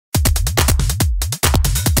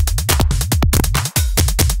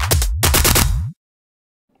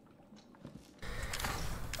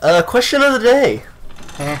Question of the day.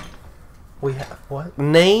 We have what?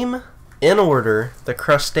 Name in order the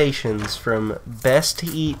crustaceans from best to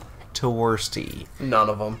eat to worst to eat. None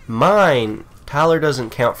of them. Mine, Tyler doesn't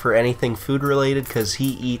count for anything food related because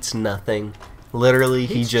he eats nothing. Literally,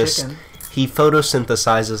 he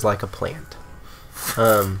photosynthesizes like a plant.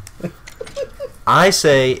 I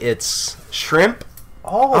say it's shrimp.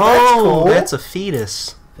 Oh, that's cool. That's a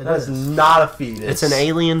fetus. That is not a fetus. It's an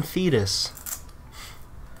alien fetus.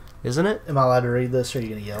 Isn't it? Am I allowed to read this, or are you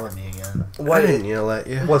going to yell at me again? I didn't yell at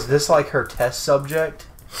you. Was this like her test subject?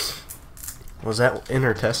 Was that in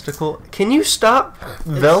her testicle? Can you stop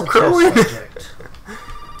Velcroing?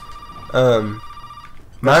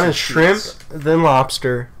 Mine is shrimp, then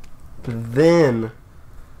lobster, then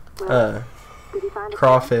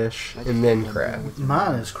crawfish, and then crab.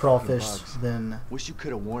 Mine is crawfish, then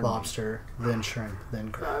lobster, then shrimp,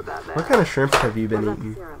 then crab. What kind of shrimp have you been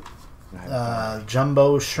eating?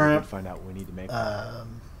 Jumbo shrimp,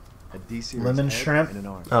 lemon shrimp.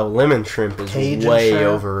 Oh, lemon shrimp is Cajun way shrimp.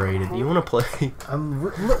 overrated. You want to play?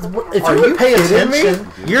 If you would pay attention,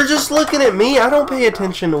 You're just looking at me. I don't pay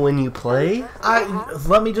attention to when you play.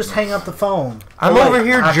 let me just hang up the phone. I'm over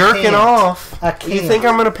here jerking off. I can't. You think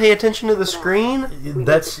I'm going to pay attention to the screen?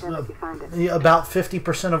 That's about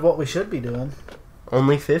 50% of what we should be doing.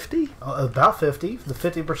 Only 50? About 50. The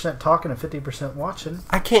 50% talking and 50% watching.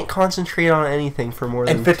 I can't concentrate on anything for more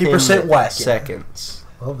than And 50% 10 whacking. seconds.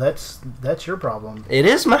 Well, that's your problem. It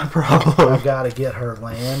is my problem. I've got to get her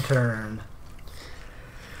lantern.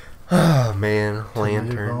 Oh, man. Move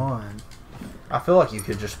Lantern. on. I feel like you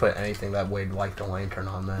could just put anything that weighed like the lantern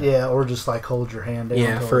on that. Yeah, or just like hold your hand down.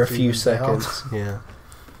 Yeah, until for a it's few evened out. seconds. Yeah.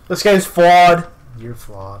 This game's flawed. You're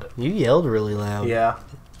flawed. You yelled really loud. Yeah.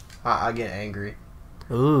 I get angry.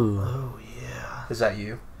 Ooh. Oh yeah. Is that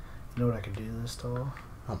you? You know what I could do this to? Oh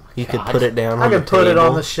my You God. could put it down I on the could put it on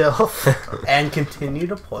table. the shelf. And continue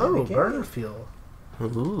to play Oh, the game. burner fuel.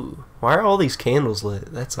 Ooh. Why are all these candles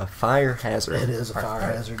lit? That's a fire hazard. It is a fire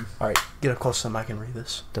hazard. Alright, get up close so I can read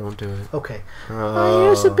this. Don't do it. Okay. My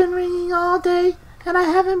ears have been ringing all day, and I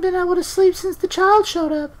haven't been able to sleep since the child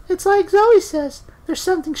showed up. It's like Zoe says. There's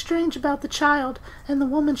something strange about the child and the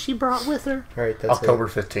woman she brought with her. Alright, that's October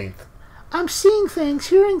 15th. I'm seeing things,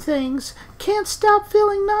 hearing things. Can't stop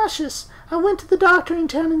feeling nauseous. I went to the doctor in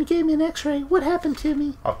town and he gave me an x-ray. What happened to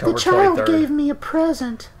me? October The child 23rd. gave me a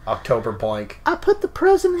present. October blank. I put the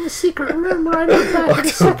present in the secret room right in the back of the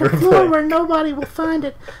second October floor blank. where nobody will find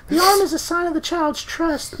it. The arm is a sign of the child's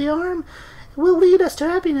trust. The arm will lead us to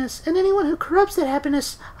happiness, and anyone who corrupts that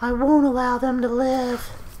happiness, I won't allow them to live.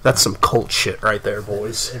 That's some cult shit right there,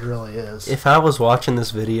 boys. It really is. If I was watching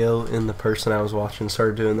this video and the person I was watching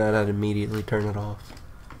started doing that, I'd immediately turn it off.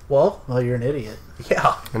 Well, You're an idiot.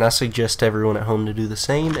 yeah. And I suggest everyone at home to do the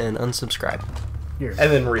same and unsubscribe. You're.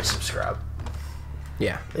 And then resubscribe.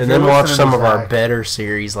 Yeah. If And you're then watch listening some to of our Zach- better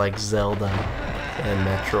series like Zelda and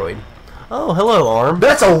Metroid. Oh, hello, Arm.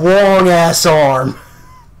 That's a long ass arm.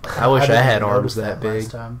 I wish I didn't had even arms notice that big.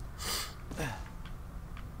 last time.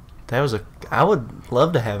 That was a. I would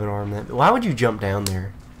love to have an arm that. Why would you jump down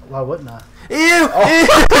there? Why wouldn't I? Ew!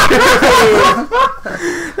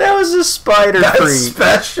 That was a spider That's freak.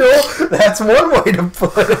 special. That's one way to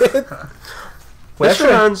put it. We This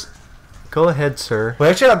actually, reminds. Go ahead, sir. we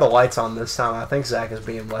actually had the lights on this time. I think Zach is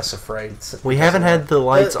being less afraid. We haven't had the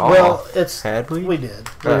lights off. Well, it's Had we? We did.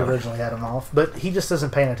 We Oh. originally had him off, but he just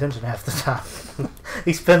isn't paying attention half the time.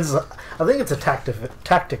 He spends. I think it's a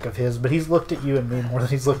tactic of his, but he's looked at you and me more than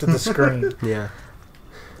he's looked at the screen. Yeah.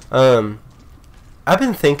 I've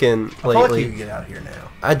been thinking I feel like you lately. can get out of here now.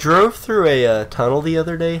 I drove through a tunnel the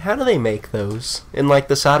other day. How do they make those? In like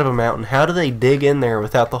the side of a mountain. How do they dig in there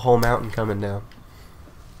without the whole mountain coming down?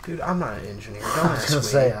 Dude, I'm not an engineer. Don't I was ask gonna me.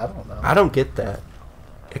 say I don't know. I don't get that.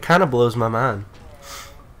 It kind of blows my mind.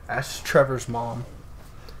 Ask Trevor's mom.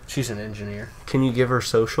 She's an engineer. Can you give her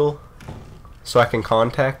social so I can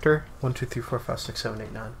contact her? 1, 2, 3, 4, 5, 6, 7,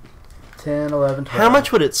 8, 9. 10, 11, 12. How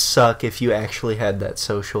much would it suck if you actually had that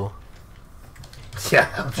social? Yeah,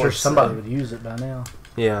 I'm sure somebody would use it by now.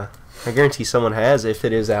 Yeah. I guarantee someone has if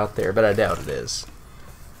it is out there, but I doubt it is.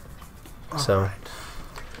 So. Alright.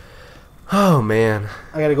 Oh, man.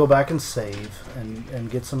 I got to go back and save and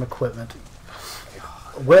get some equipment.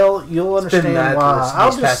 Well, you'll understand why.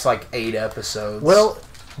 These past like 8 episodes. Well,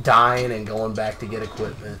 dying and going back to get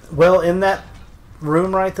equipment. well, in that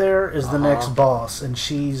room right there is the Uh-huh. next boss, and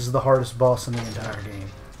she's the hardest boss in the entire game.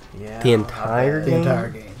 Yeah. The entire The game? entire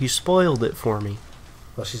game. You spoiled it for me.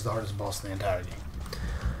 Well, she's the hardest boss in the entire game.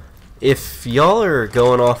 If y'all are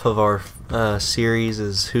going off of our series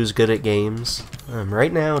as who's good at games,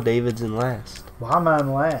 right now David's in last. Why am I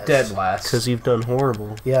in last? Dead last. Because you've done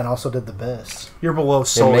horrible. Yeah, and also did the best. You're below In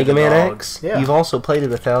Soul Mega the Man Dog. X, Yeah. you've also played it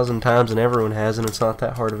 1,000 times, and everyone has, and it's not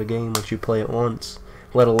that hard of a game once you play it once,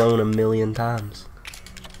 let alone 1,000,000 times.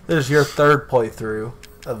 This is your third playthrough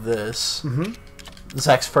of this. Mm-hmm.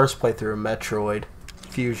 Zach's first playthrough of Metroid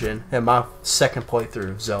Fusion, and my second playthrough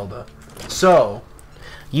of Zelda. So,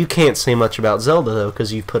 You can't say much about Zelda, though,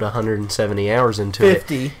 because you put 170 hours into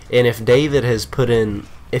 50. it. And if David has put in...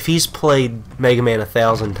 If he's played Mega Man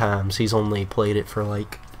 1,000 times, he's only played it for,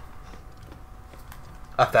 like...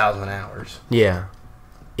 1,000 hours. Yeah.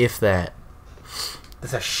 If that.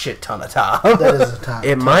 That's a shit ton of time. That is a time.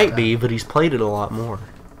 It might be, but he's played it a lot more.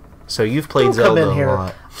 So you've played Don't come Zelda in a here.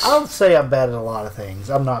 lot. I'll say I'm bad at a lot of things.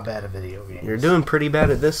 I'm not bad at video games. You're doing pretty bad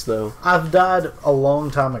at this, though. I've died a long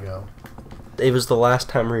time ago. It was the last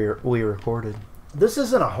time we recorded. This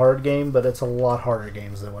isn't a hard game, but it's a lot harder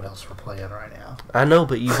games than what else we're playing right now. I know,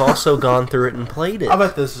 but you've also gone through it and played it. I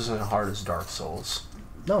bet this isn't as hard as Dark Souls.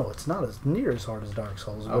 No, it's not as near as hard as Dark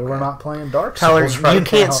Souls, but Okay. we're not playing Dark Tyler, Souls right you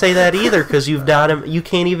can't now. say that either because you've died. You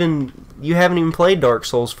can't even. You haven't even played Dark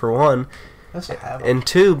Souls for one, Yes, I have. and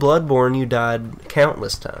two, Bloodborne. You died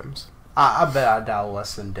countless times. I bet I die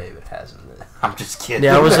less than David has in it. I'm just kidding.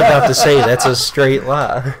 Yeah, I was about to say that's a straight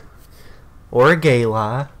lie, or a gay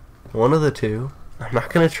lie, one of the two. I'm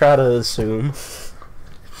not gonna try to assume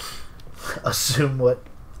Assume what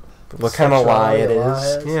kind of lie it sexuality is. a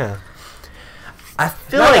lie is? Yeah, I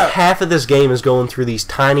feel No, like no. half of this game is going through these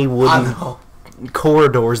tiny I wooden know.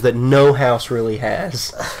 corridors that no house really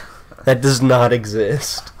has. That does not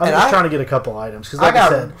exist. I'm And just I- trying to get a couple items because, I like I, got-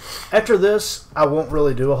 said, after this, I won't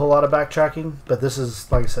really do a whole lot of backtracking. But this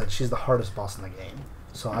is, like I said, she's the hardest boss in the game,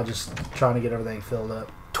 so I just trying to get everything filled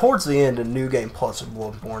up. Towards the end of New Game Plus of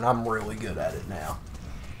Bloodborne, I'm really good at it now.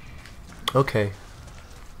 Okay.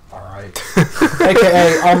 Alright.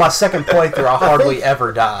 AKA, on my second playthrough, I hardly think-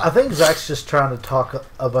 ever die. I think Zach's just trying to talk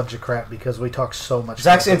a bunch of crap because we talk so much.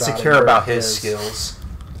 Zach's crap insecure him about during his skills.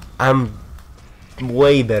 I'm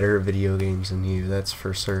way better at video games than you, that's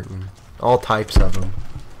for certain. All types of them.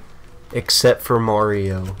 Except for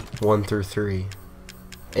Mario 1 through 3.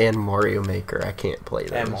 And Mario Maker. I can't play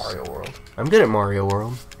those. And Mario World. I'm good at Mario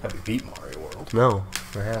World. Have you beat Mario World? No,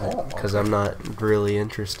 I haven't. Oh, Because okay. I'm not really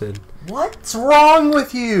interested. What's wrong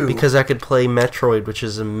with you? Because I could play Metroid, which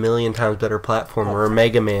is 1,000,000 times better platformer, or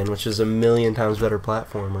Mega Man, which is 1,000,000 times better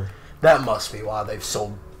platformer. that must be why they've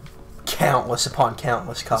sold countless upon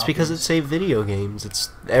countless copies. It's because it's a video games. It's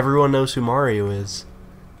everyone knows who Mario is.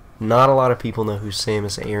 Not a lot of people know who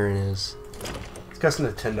Samus Aran is. It's because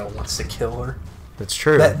Nintendo wants to kill her. That's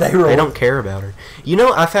true. They They don't care about her. You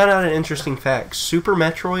know, I found out an interesting fact. Super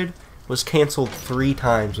Metroid was canceled 3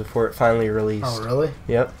 times before it finally released. Oh, really?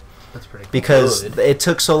 Yep. That's pretty cool. Because Good. it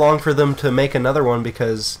took so long for them to make another one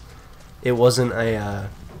because it wasn't a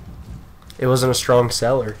strong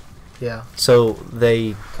seller. Yeah. So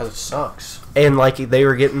they Because it sucks. and like they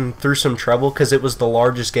were getting through some trouble because it was the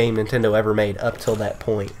largest game Nintendo ever made up till that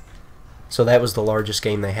point. So that was the largest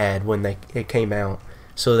game they had when it came out.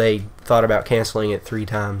 So they thought about canceling it 3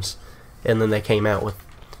 times, and then they came out with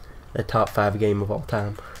a top 5 game of all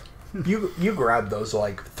time. You grabbed those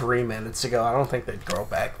like 3 minutes ago. I don't think they'd grow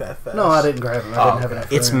back that fast. No, I didn't grab them. I Oh, didn't have okay.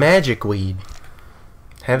 enough. It's room. magic weed.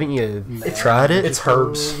 Haven't you tried it? It's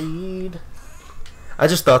herbs. Weed. I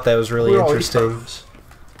just thought that was really We're all interesting. herbs.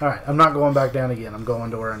 All right, I'm not going back down again. I'm going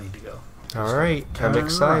to where I need to go. All right, I'm Turn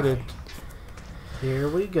excited. right. Here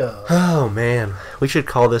we go. Oh man, we should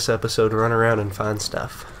call this episode "Run Around and Find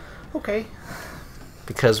Stuff" Okay.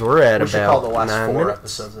 because we're at We should call about the last 9 4 minutes.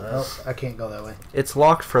 episodes of Nope, this. I can't go that way. It's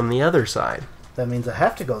locked from the other side. That means I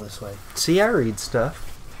have to go this way. See, I read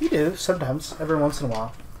stuff. You do, sometimes, every once in a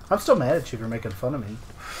while. I'm still mad at you for making fun of me.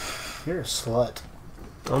 You're a slut.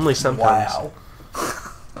 Only sometimes. Wow.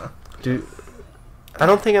 I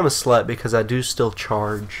don't think I'm a slut because I do still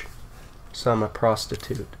charge. So I'm a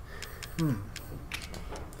prostitute.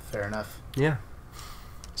 Fair enough. Yeah.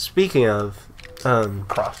 Speaking of,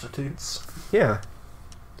 Prostitutes. yeah.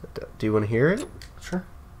 Do you want to hear it? Sure.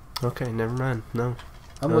 Okay, never mind. No.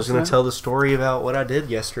 I'm I was going listening. to tell the story about what I did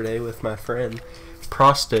yesterday with my friend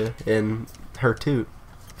Prosta and her toot.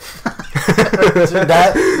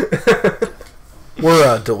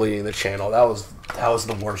 We're deleting the channel. That was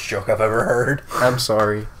the worst joke I've ever heard. I'm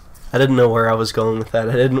sorry. I didn't know where I was going with that.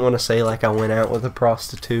 I didn't want to say like I went out with a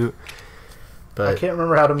prostitute. I But can't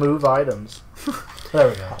remember how to move items. There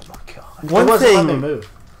we go. Oh my god. one It wasn't letting me thing, move.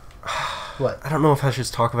 What? I don't know if I should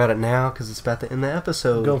talk about it now because it's about to end the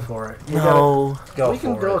episode. Go for it. You No. gotta- we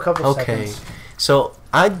can go a couple Okay. seconds. So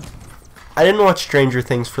I didn't watch Stranger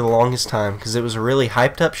Things for the longest time because it was a really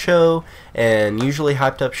hyped up show, and usually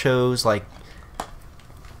hyped up shows like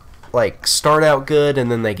like start out good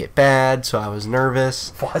and then they get bad, so I was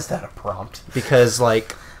nervous. Why is that a prompt? Because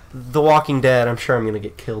like The Walking Dead, I'm sure I'm gonna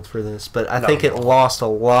get killed for this, but I think it lost a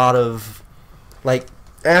lot of like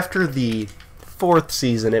after the 4th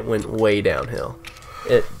season, it went way downhill.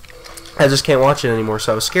 I just can't watch it anymore,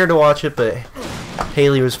 so I was scared to watch it, but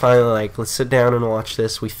Haley was finally like, let's sit down and watch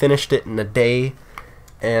this. We finished it in a day,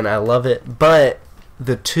 and I love it. But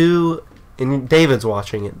the two, and David's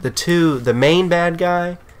watching it, the main bad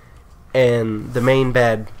guy and the main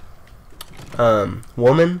bad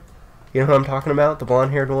woman, you know who I'm talking about? The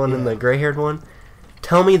blonde-haired one and the gray-haired one?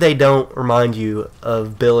 Tell me they don't remind you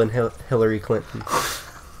of Bill and Hillary Clinton.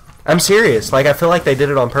 I'm serious. Like, I feel like they did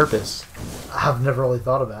it on purpose. I've never really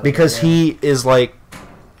thought about it. Because he is like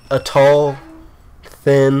a tall,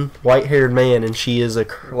 thin, white-haired man, and she is a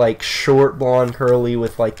like short, blonde, curly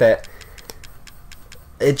with like that.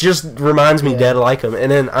 It just reminds me dead like him.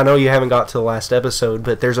 And then I know you haven't got to the last episode,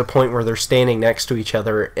 but there's a point where they're standing next to each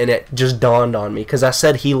other, and it just dawned on me because I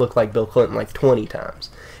said he looked like Bill Clinton like 20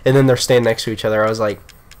 times, and then they're standing next to each other. I was like,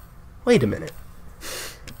 wait a minute,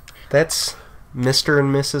 that's Mr.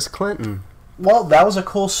 and Mrs. Clinton. Well, that was a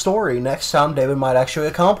cool story. Next time, David might actually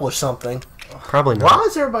accomplish something. Probably not. Why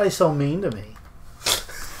is everybody so mean to me?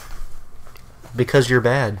 Because you're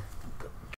bad.